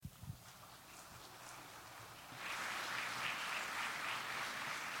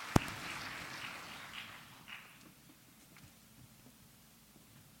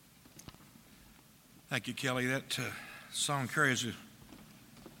Thank you, Kelly. That song carries a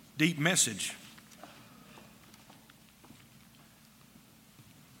deep message.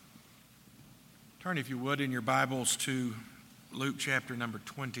 Turn, if you would, in your Bibles to Luke chapter number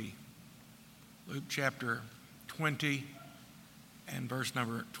 20. Luke chapter 20 and verse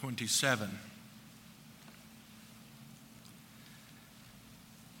number 27.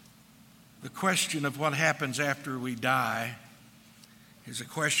 The question of what happens after we die is a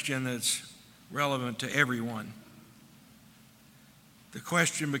question that's relevant to everyone. The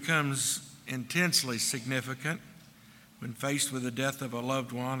question becomes intensely significant when faced with the death of a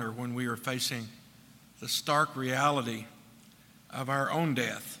loved one or when we are facing the stark reality of our own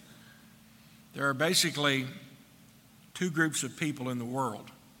death. There are basically two groups of people in the world.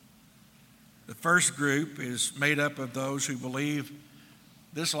 The first group is made up of those who believe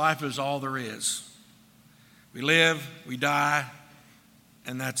this life is all there is. We live, we die,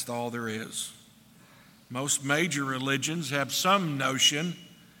 and that's all there is. Most major religions have some notion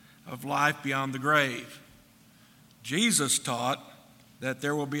of life beyond the grave. Jesus taught that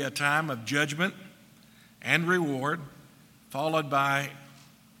there will be a time of judgment and reward, followed by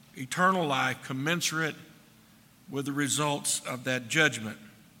eternal life commensurate with the results of that judgment.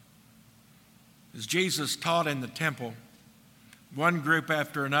 As Jesus taught in the temple, one group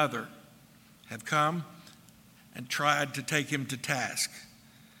after another have come and tried to take him to task.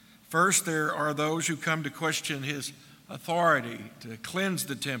 First, there are those who come to question his authority to cleanse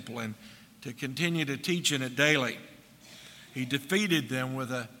the temple and to continue to teach in it daily. He defeated them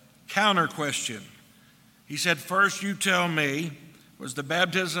with a counter question. He said, "First, you tell me, was the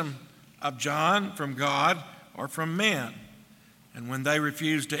baptism of John from God or from men?" And when they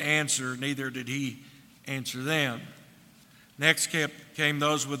refused to answer, neither did he answer them. Next came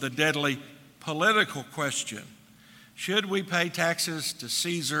those with a deadly political question. Should we pay taxes to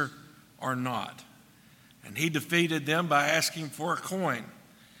Caesar or not? And he defeated them by asking for a coin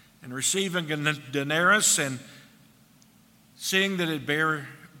and receiving a denarius, and seeing that it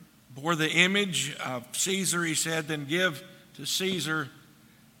bore the image of Caesar, he said, "Then give to Caesar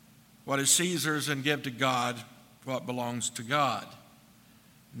what is Caesar's and give to God what belongs to God."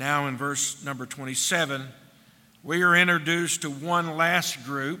 Now in verse number 27, we are introduced to one last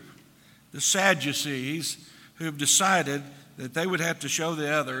group, the Sadducees, who have decided that they would have to show the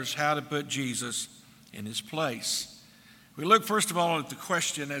others how to put Jesus in his place. We look first of all at the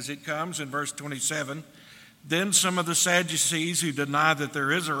question as it comes in verse 27. Then some of the Sadducees who deny that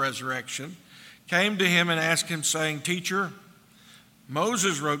there is a resurrection came to him and asked him, saying, "Teacher,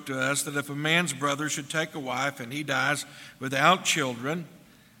 Moses wrote to us that if a man's brother should take a wife and he dies without children,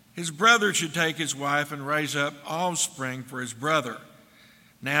 his brother should take his wife and raise up offspring for his brother.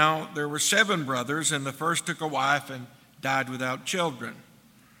 Now there were 7 brothers, and the first took a wife and died without children.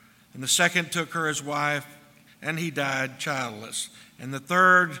 And the second took her as wife, and he died childless. And the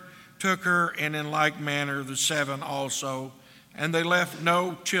third took her, and in like manner the 7 also, and they left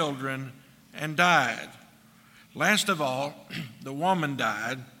no children and died. Last of all, the woman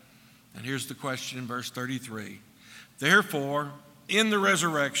died." And here's the question in verse 33. "Therefore, in the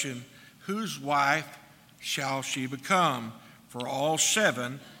resurrection, whose wife shall she become? For all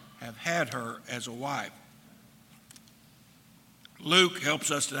 7 have had her as a wife." Luke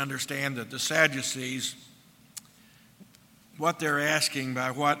helps us to understand that the Sadducees, what they're asking by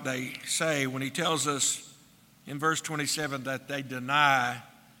what they say when he tells us in verse 27 that they deny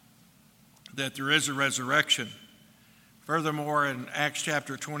that there is a resurrection. Furthermore, in Acts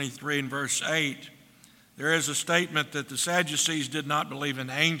chapter 23 and verse 8, there is a statement that the Sadducees did not believe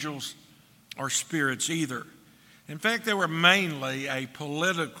in angels or spirits either. In fact, they were mainly a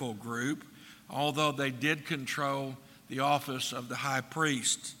political group, although they did control the office of the high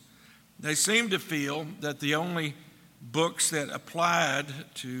priest. They seemed to feel that the only books that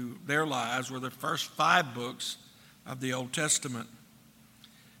applied to their lives were the first 5 books of the Old Testament.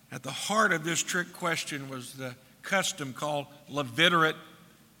 At the heart of this trick question was the custom called levirate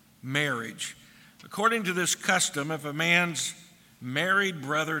marriage. According to this custom, if a man's married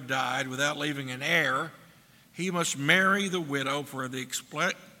brother died without leaving an heir, he must marry the widow for the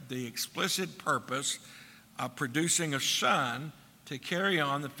explicit purpose of producing a son to carry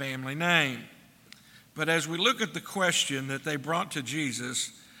on the family name. But as we look at the question that they brought to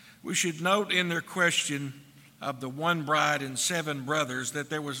Jesus, we should note in their question of the one bride and 7 brothers that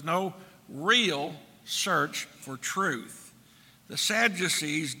there was no real search for truth. The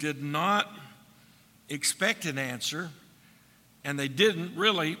Sadducees did not expect an answer, and they didn't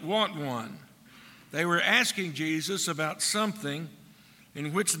really want one. They were asking Jesus about something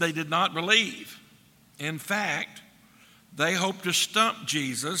in which they did not believe. In fact, they hoped to stump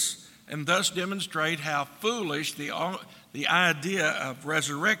Jesus and thus demonstrate how foolish the idea of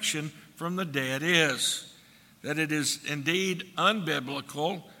resurrection from the dead is, that it is indeed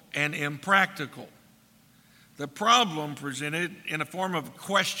unbiblical and impractical. The problem presented in a form of a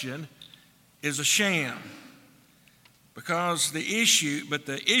question is a sham, because the issue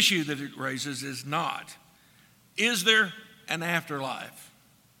that it raises is not, is there an afterlife?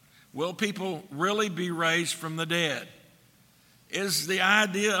 Will people really be raised from the dead? Is the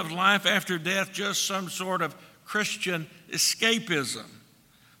idea of life after death just some sort of Christian escapism?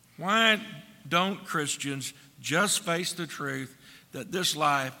 Why don't Christians just face the truth that this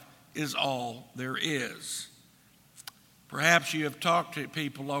life is all there is? Perhaps you have talked to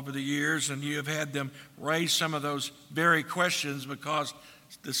people over the years and you have had them raise some of those very questions, because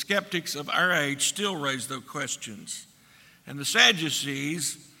the skeptics of our age still raise those questions. And the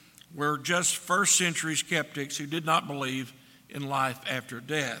Sadducees were just first century skeptics who did not believe in life after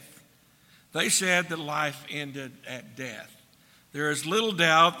death. They said that life ended at death. There is little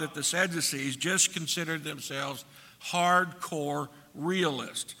doubt that the Sadducees just considered themselves hardcore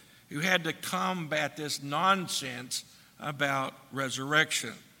realists who had to combat this nonsense about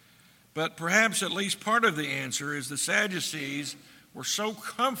resurrection. But perhaps at least part of the answer is the Sadducees were so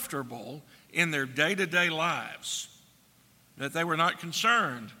comfortable in their day-to-day lives that they were not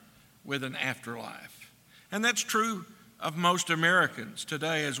concerned with an afterlife. And that's true of most Americans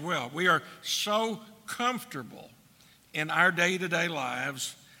today as well. We are so comfortable in our day-to-day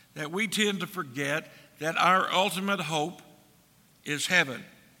lives that we tend to forget that our ultimate hope is heaven.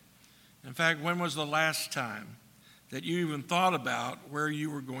 In fact, when was the last time that you even thought about where you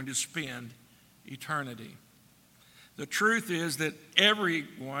were going to spend eternity? The truth is that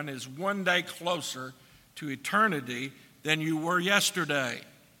everyone is one day closer to eternity than you were yesterday.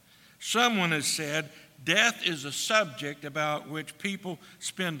 Someone has said, death is a subject about which people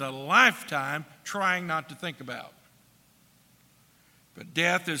spend a lifetime trying not to think about. But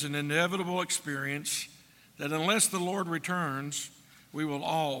death is an inevitable experience that unless the Lord returns, we will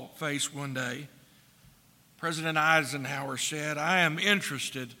all face one day. President Eisenhower said, I am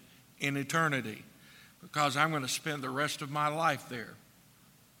interested in eternity because I'm going to spend the rest of my life there.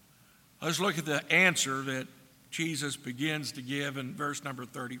 Let's look at the answer that Jesus begins to give in verse number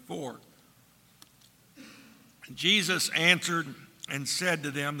 34. Jesus answered and said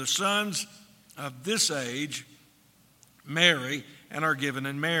to them, the sons of this age marry and are given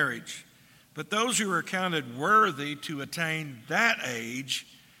in marriage. But those who are counted worthy to attain that age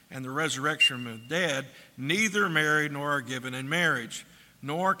and the resurrection of the dead neither marry nor are given in marriage,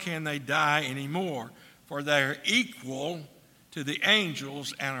 nor can they die anymore, for they are equal to the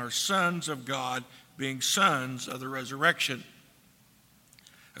angels and are sons of God, being sons of the resurrection.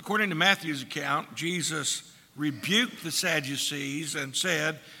 According to Matthew's account, Jesus rebuked the Sadducees and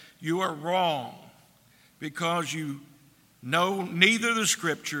said, you are wrong because you know neither the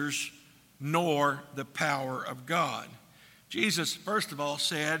Scriptures nor the power of God. Jesus, first of all,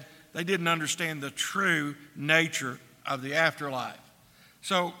 said they didn't understand the true nature of the afterlife.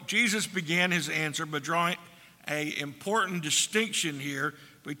 So Jesus began his answer by drawing an important distinction here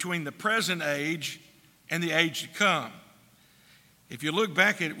between the present age and the age to come. If you look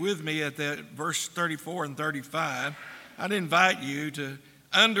back with me at that verse 34 and 35, I'd invite you to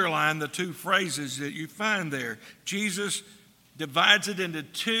underline the two phrases that you find there. Jesus divides it into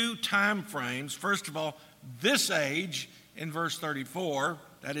two time frames. First of all, this age in verse 34,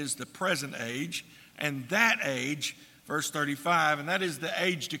 that is the present age, and that age, verse 35, and that is the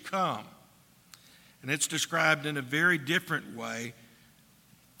age to come. And it's described in a very different way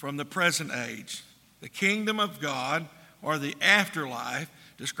from the present age. The kingdom of God, or the afterlife,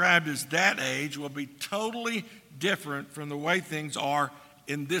 described as that age, will be totally different from the way things are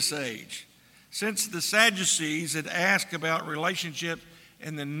in this age. Since the Sadducees had asked about relationships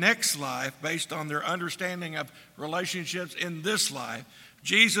in the next life based on their understanding of relationships in this life,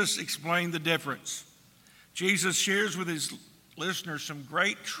 Jesus explained the difference. Jesus shares with his listeners some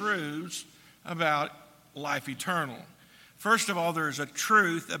great truths about life eternal. First of all, there is a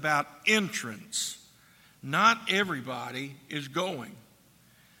truth about entrance. Not everybody is going.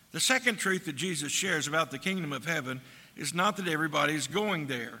 The second truth that Jesus shares about the kingdom of heaven is not that everybody is going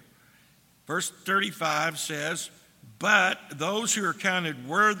there. Verse 35 says, but those who are counted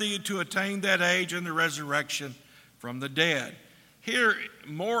worthy to attain that age and the resurrection from the dead. Here,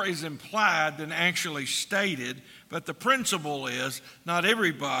 more is implied than actually stated, but the principle is not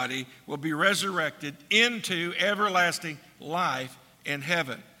everybody will be resurrected into everlasting life in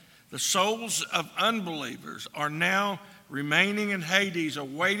heaven. The souls of unbelievers are now remaining in Hades,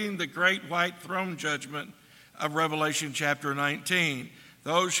 awaiting the great white throne judgment of Revelation chapter 19.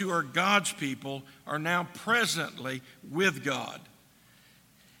 those who are God's people, are now presently with God.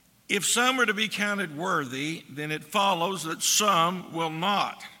 If some are to be counted worthy, then it follows that some will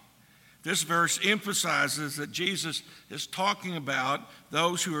not. This verse emphasizes that Jesus is talking about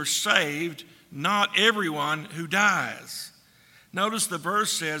those who are saved, not everyone who dies. Notice the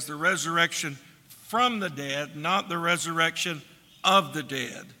verse says the resurrection from the dead, not the resurrection of the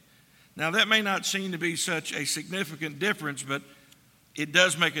dead. Now, that may not seem to be such a significant difference, but it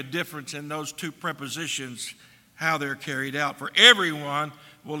does make a difference in those two prepositions, how they're carried out. For everyone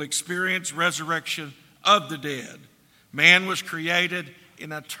will experience resurrection of the dead. Man was created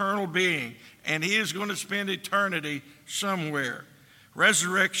an eternal being, and he is going to spend eternity somewhere.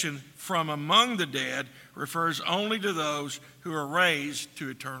 Resurrection from among the dead refers only to those who are raised to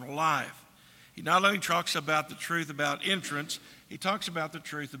eternal life. He not only talks about the truth about entrance, he talks about the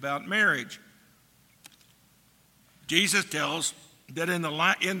truth about marriage. Jesus tells that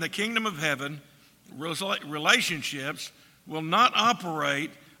in the kingdom of heaven, relationships will not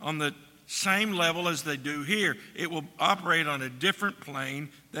operate on the same level as they do here. It will operate on a different plane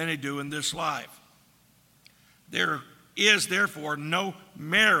than they do in this life. There is therefore no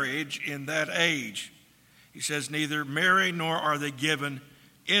marriage in that age. He says neither marry nor are they given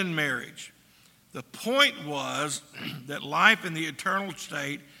in marriage. The point was that life in the eternal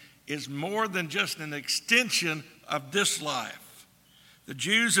state is more than just an extension of this life. The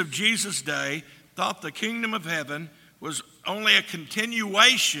Jews of Jesus' day thought the kingdom of heaven was only a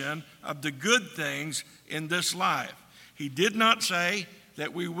continuation of the good things in this life. He did not say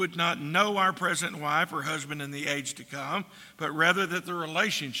that we would not know our present wife or husband in the age to come, but rather that the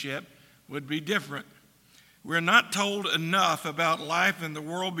relationship would be different. We're not told enough about life in the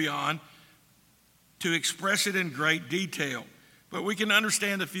world beyond to express it in great detail, but we can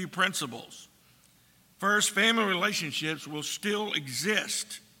understand a few principles. First, family relationships will still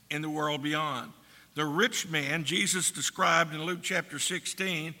exist in the world beyond. The rich man Jesus described in Luke chapter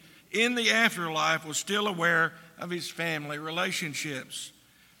 16 in the afterlife was still aware of his family relationships,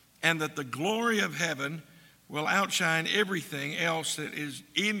 and that the glory of heaven will outshine everything else that is,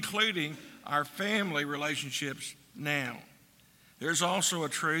 including our family relationships now. There's also a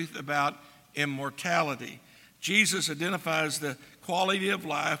truth about immortality. Jesus identifies the quality of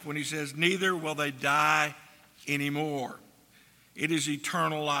life when he says, neither will they die anymore. It is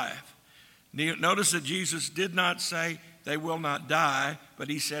eternal life. Notice that Jesus did not say they will not die, but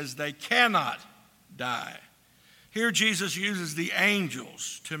he says they cannot die. Here Jesus uses the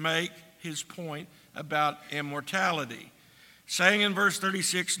angels to make his point about immortality, saying in verse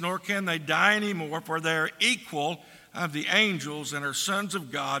 36, nor can they die anymore, for they are equal of the angels and are sons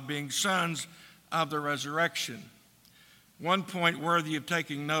of God, being sons of the resurrection. One point worthy of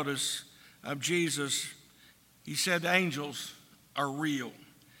taking notice of Jesus, he said angels are real.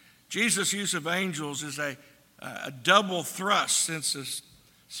 Jesus' use of angels is a double thrust, since the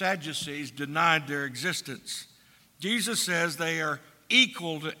Sadducees denied their existence. Jesus says they are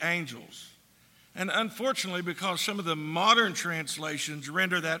equal to angels. And unfortunately, because some of the modern translations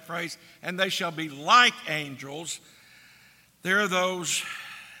render that phrase, and they shall be like angels, there are those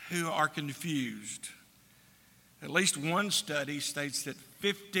who are confused. At least one study states that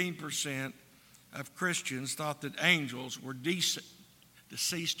 15% of Christians thought that angels were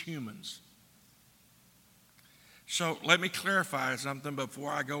deceased humans. So let me clarify something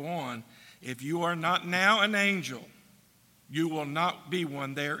before I go on. If you are not now an angel, you will not be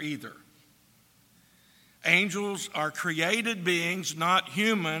one there either. Angels are created beings, not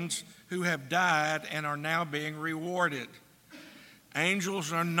humans who have died and are now being rewarded.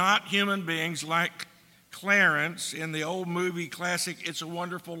 Angels are not human beings like Clarence in the old movie classic It's a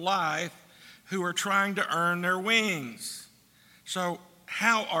Wonderful Life, who are trying to earn their wings. So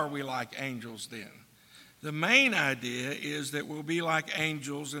how are we like angels then? The main idea is that we'll be like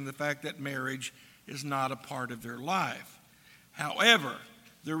angels in the fact that marriage is not a part of their life. However,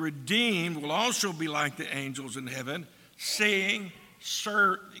 the redeemed will also be like the angels in heaven, singing,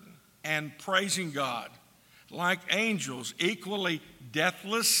 serving, and praising God. Like angels, equally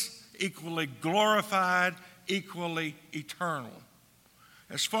deathless, equally glorified, equally eternal.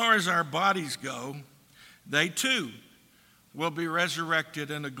 As far as our bodies go, they too will be resurrected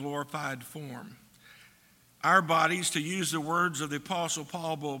in a glorified form. Our bodies, to use the words of the Apostle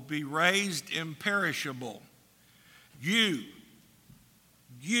Paul, will be raised imperishable. You,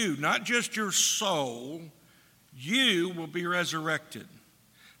 not just your soul, you will be resurrected.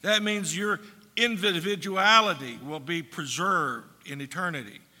 That means your individuality will be preserved in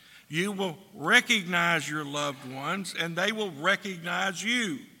eternity. You will recognize your loved ones, and they will recognize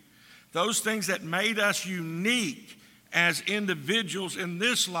you. Those things that made us unique as individuals in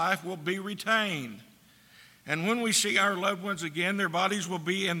this life will be retained. And when we see our loved ones again, their bodies will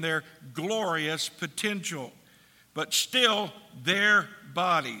be in their glorious potential, but still their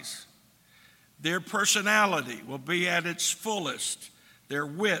bodies. Their personality will be at its fullest. Their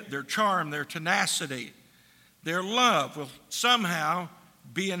wit, their charm, their tenacity, their love will somehow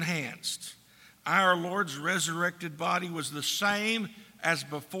be enhanced. Our Lord's resurrected body was the same as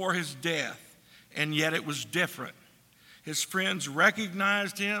before his death, and yet it was different. His friends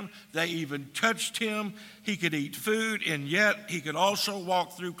recognized him. They even touched him. He could eat food, and yet he could also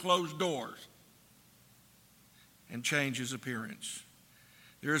walk through closed doors and change his appearance.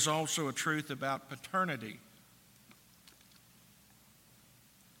 There is also a truth about paternity.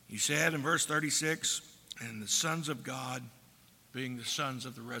 He said in verse 36, and the sons of God being the sons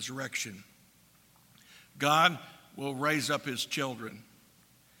of the resurrection. God will raise up his children.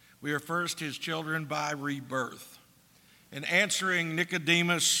 We are first his children by rebirth. In answering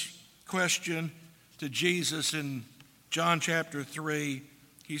Nicodemus' question to Jesus in John chapter 3,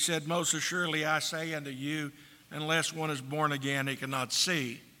 he said, most assuredly I say unto you, unless one is born again, he cannot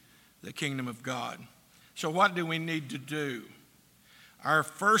see the kingdom of God. So what do we need to do? Our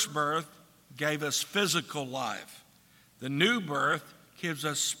first birth gave us physical life. The new birth gives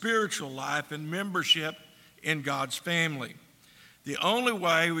us spiritual life and membership in God's family. The only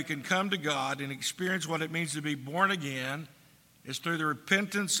way we can come to God and experience what it means to be born again is through the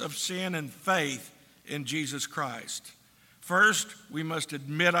repentance of sin and faith in Jesus Christ. First, we must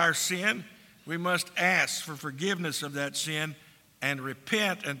admit our sin. We must ask for forgiveness of that sin and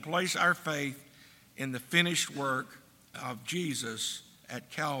repent and place our faith in the finished work of Jesus at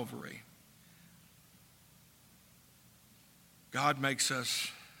Calvary. God makes us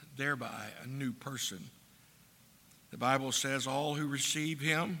thereby a new person. The Bible says, all who receive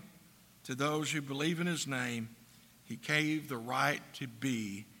him, to those who believe in his name, he gave the right to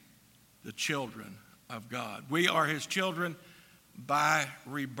be the children of God. We are his children by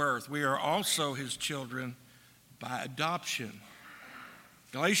rebirth. We are also his children by adoption.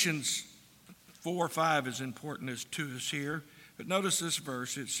 Galatians 4:5 is important to us here. But notice this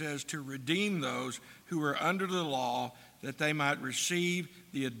verse. It says, to redeem those who were under the law, that they might receive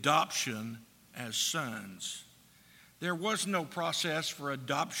the adoption as sons. There was no process for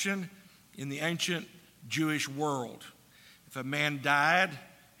adoption in the ancient Jewish world. If a man died,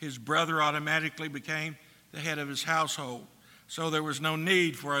 his brother automatically became the head of his household. So there was no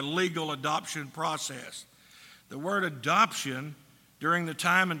need for a legal adoption process. The word adoption, during the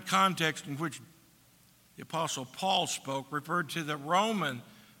time and context in which the Apostle Paul spoke, referred to the Roman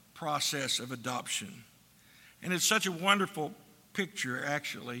process of adoption. And it's such a wonderful picture,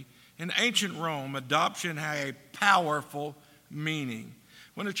 actually. In ancient Rome, adoption had a powerful meaning.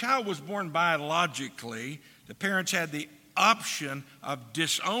 When a child was born biologically, the parents had the option of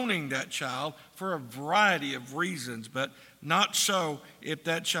disowning that child for a variety of reasons, but not so if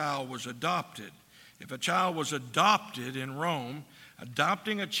that child was adopted. If a child was adopted in Rome,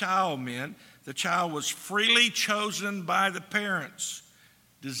 adopting a child meant the child was freely chosen by the parents,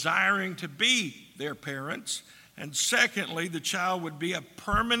 desiring to be their parents. And secondly, the child would be a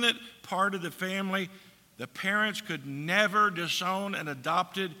permanent part of the family. The parents could never disown an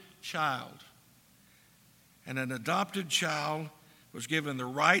adopted child. And an adopted child was given the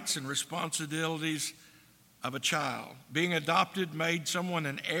rights and responsibilities of a child. Being adopted made someone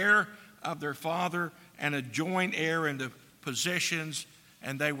an heir of their father and a joint heir in the possessions,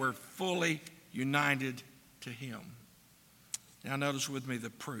 and they were fully united to him. Now notice with me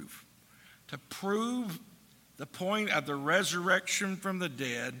the proof. To prove the point of the resurrection from the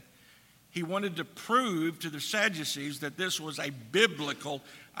dead, he wanted to prove to the Sadducees that this was a biblical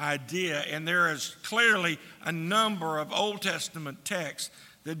idea, and there is clearly a number of Old Testament texts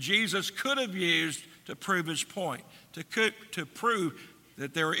that Jesus could have used to prove his point, to prove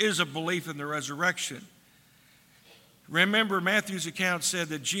that there is a belief in the resurrection. Remember, Matthew's account said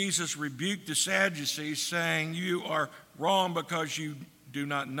that Jesus rebuked the Sadducees, saying, you are wrong because you do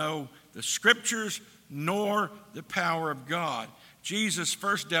not know the Scriptures nor the power of God. Jesus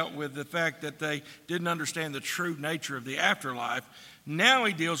first dealt with the fact that they didn't understand the true nature of the afterlife. Now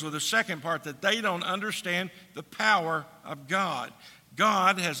he deals with the second part, that they don't understand the power of God.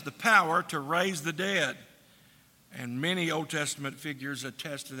 God has the power to raise the dead. And many Old Testament figures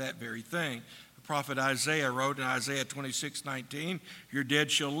attest to that very thing. The prophet Isaiah wrote in Isaiah 26:19, your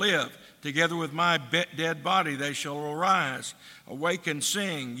dead shall live. Together with my dead body they shall arise. Awake and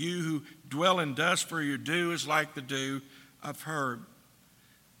sing, you who dwell in dust, for your dew is like the dew of herb.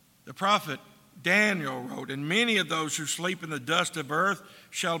 The prophet Daniel wrote, and many of those who sleep in the dust of earth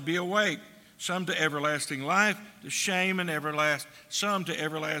shall be awake, some to everlasting life, to shame and some to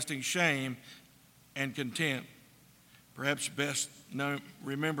everlasting shame and contempt. Perhaps best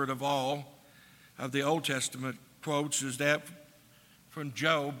remembered of all of the Old Testament quotes is that from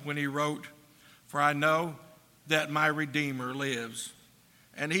Job when he wrote, "For I know that my Redeemer lives,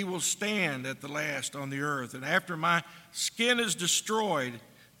 and he will stand at the last on the earth. And after my skin is destroyed,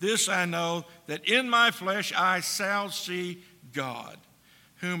 this I know, that in my flesh I shall see God,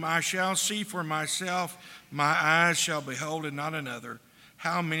 whom I shall see for myself. My eyes shall behold and not another.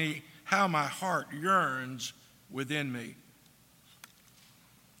 How my heart yearns within me."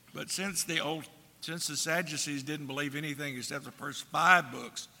 But since the Sadducees didn't believe anything except the first 5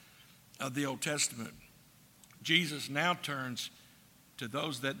 books of the Old Testament, Jesus now turns to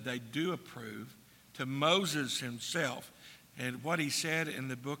those that they do approve, to Moses himself, and what he said in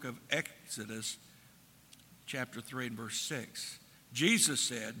the book of Exodus, chapter 3 and verse 6. Jesus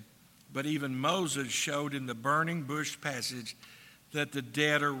said, "But even Moses showed in the burning bush passage that the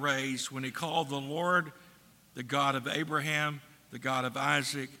dead are raised when he called the Lord the God of Abraham, the God of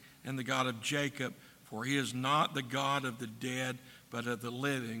Isaac, and the God of Jacob, for he is not the God of the dead, but of the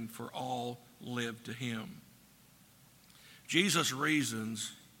living, for all live to him." Jesus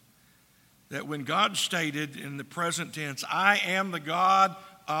reasons that when God stated in the present tense, "I am the God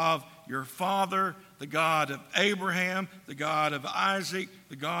of your father, the God of Abraham, the God of Isaac,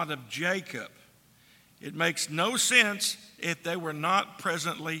 the God of Jacob," it makes no sense if they were not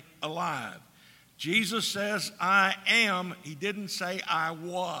presently alive. Jesus says, "I am." He didn't say, "I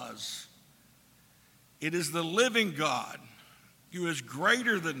was." It is the living God who is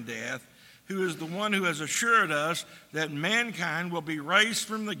greater than death, who is the one who has assured us that mankind will be raised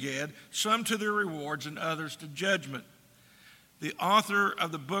from the dead, some to their rewards and others to judgment. The author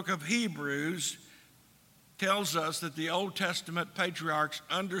of the book of Hebrews tells us that the Old Testament patriarchs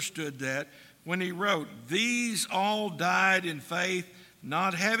understood that when he wrote, "These all died in faith,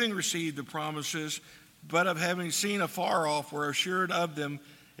 not having received the promises, but of having seen afar off, were assured of them,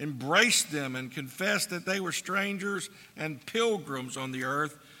 embraced them, and confessed that they were strangers and pilgrims on the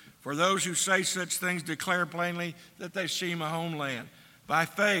earth. For those who say such things declare plainly that they seem a homeland. By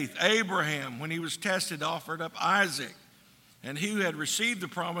faith, Abraham, when he was tested, offered up Isaac, and he who had received the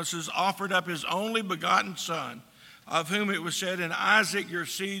promises offered up his only begotten son, of whom it was said, 'In Isaac your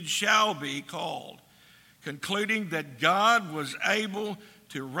seed shall be called,' concluding that God was able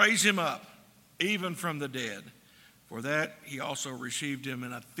to raise him up even from the dead. For that he also received him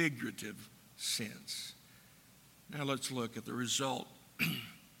in a figurative sense." Now let's look at the result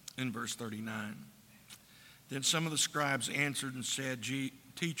in verse 39. "Then some of the scribes answered and said,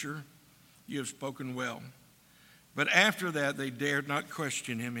 'Teacher, you have spoken well.' But after that they dared not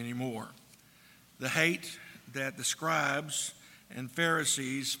question him anymore. The hate that the scribes and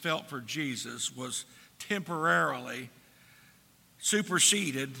Pharisees felt for Jesus was temporarily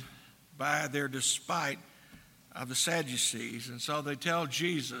superseded by their despite of the Sadducees. And so they tell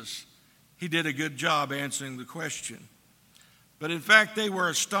Jesus he did a good job answering the question. But in fact, they were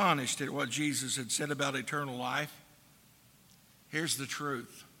astonished at what Jesus had said about eternal life. Here's the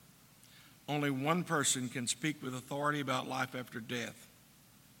truth. Only one person can speak with authority about life after death.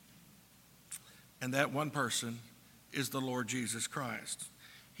 And that one person is the Lord Jesus Christ.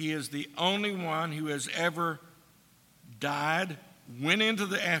 He is the only one who has ever died, went into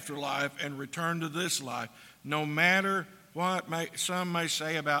the afterlife, and returned to this life. No matter what some may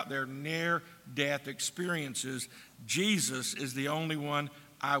say about their near-death experiences, Jesus is the only one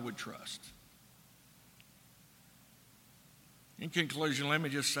I would trust. In conclusion, let me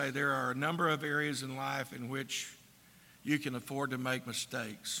just say there are a number of areas in life in which you can afford to make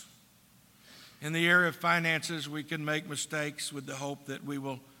mistakes. In the area of finances, we can make mistakes with the hope that we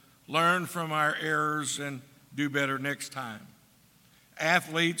will learn from our errors and do better next time.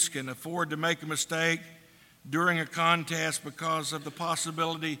 Athletes can afford to make a mistake during a contest because of the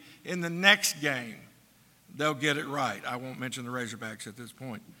possibility in the next game they'll get it right. I won't mention the Razorbacks at this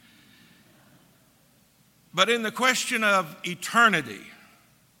point. But in the question of eternity,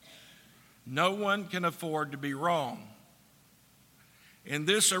 no one can afford to be wrong. In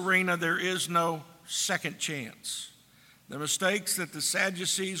this arena, there is no second chance. The mistakes that the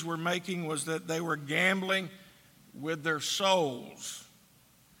Sadducees were making was that they were gambling with their souls.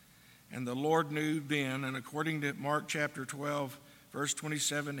 And the Lord knew then, and according to Mark chapter 12, verse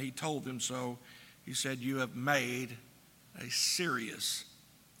 27, he told them so. He said, "You have made a serious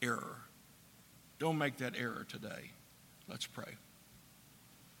error." Don't make that error today. Let's pray.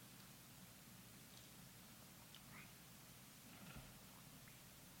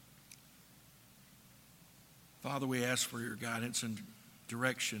 Father, we ask for your guidance and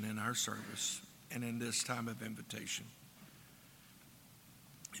direction in our service and in this time of invitation.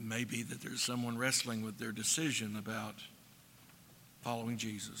 It may be that there's someone wrestling with their decision about following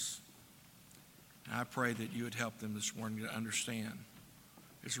Jesus. And I pray that you would help them this morning to understand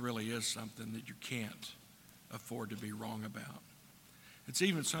this really is something that you can't afford to be wrong about. It's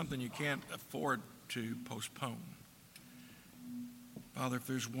even something you can't afford to postpone. Father, if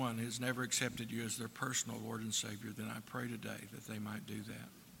there's one who's never accepted you as their personal Lord and Savior, then I pray today that they might do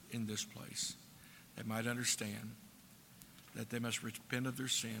that in this place. They might understand that they must repent of their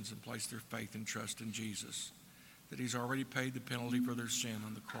sins and place their faith and trust in Jesus, that he's already paid the penalty for their sin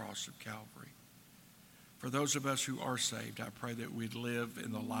on the cross of Calvary. For those of us who are saved, I pray that we'd live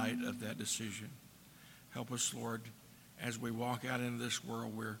in the light of that decision. Help us, Lord, as we walk out into this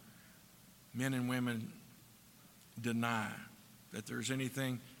world where men and women deny that there's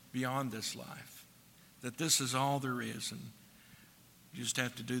anything beyond this life, that this is all there is, and you just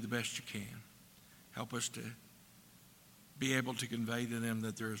have to do the best you can. Help us to be able to convey to them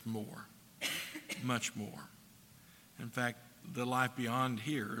that there is more, much more. In fact, the life beyond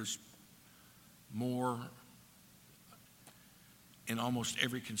here is more in almost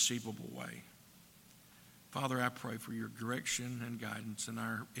every conceivable way. Father, I pray for your direction and guidance in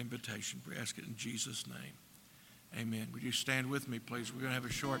our invitation. We ask it in Jesus' name. Amen. Would you stand with me, please? We're going to have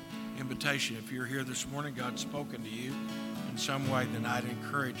a short invitation. If you're here this morning, God's spoken to you in some way, then I'd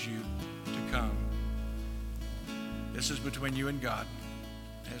encourage you to come. This is between you and God.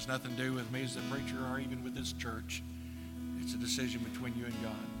 It has nothing to do with me as the preacher or even with this church. It's a decision between you and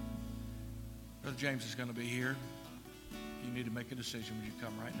God. Brother James is going to be here. If you need to make a decision, would you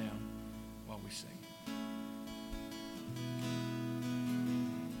come right now while we sing?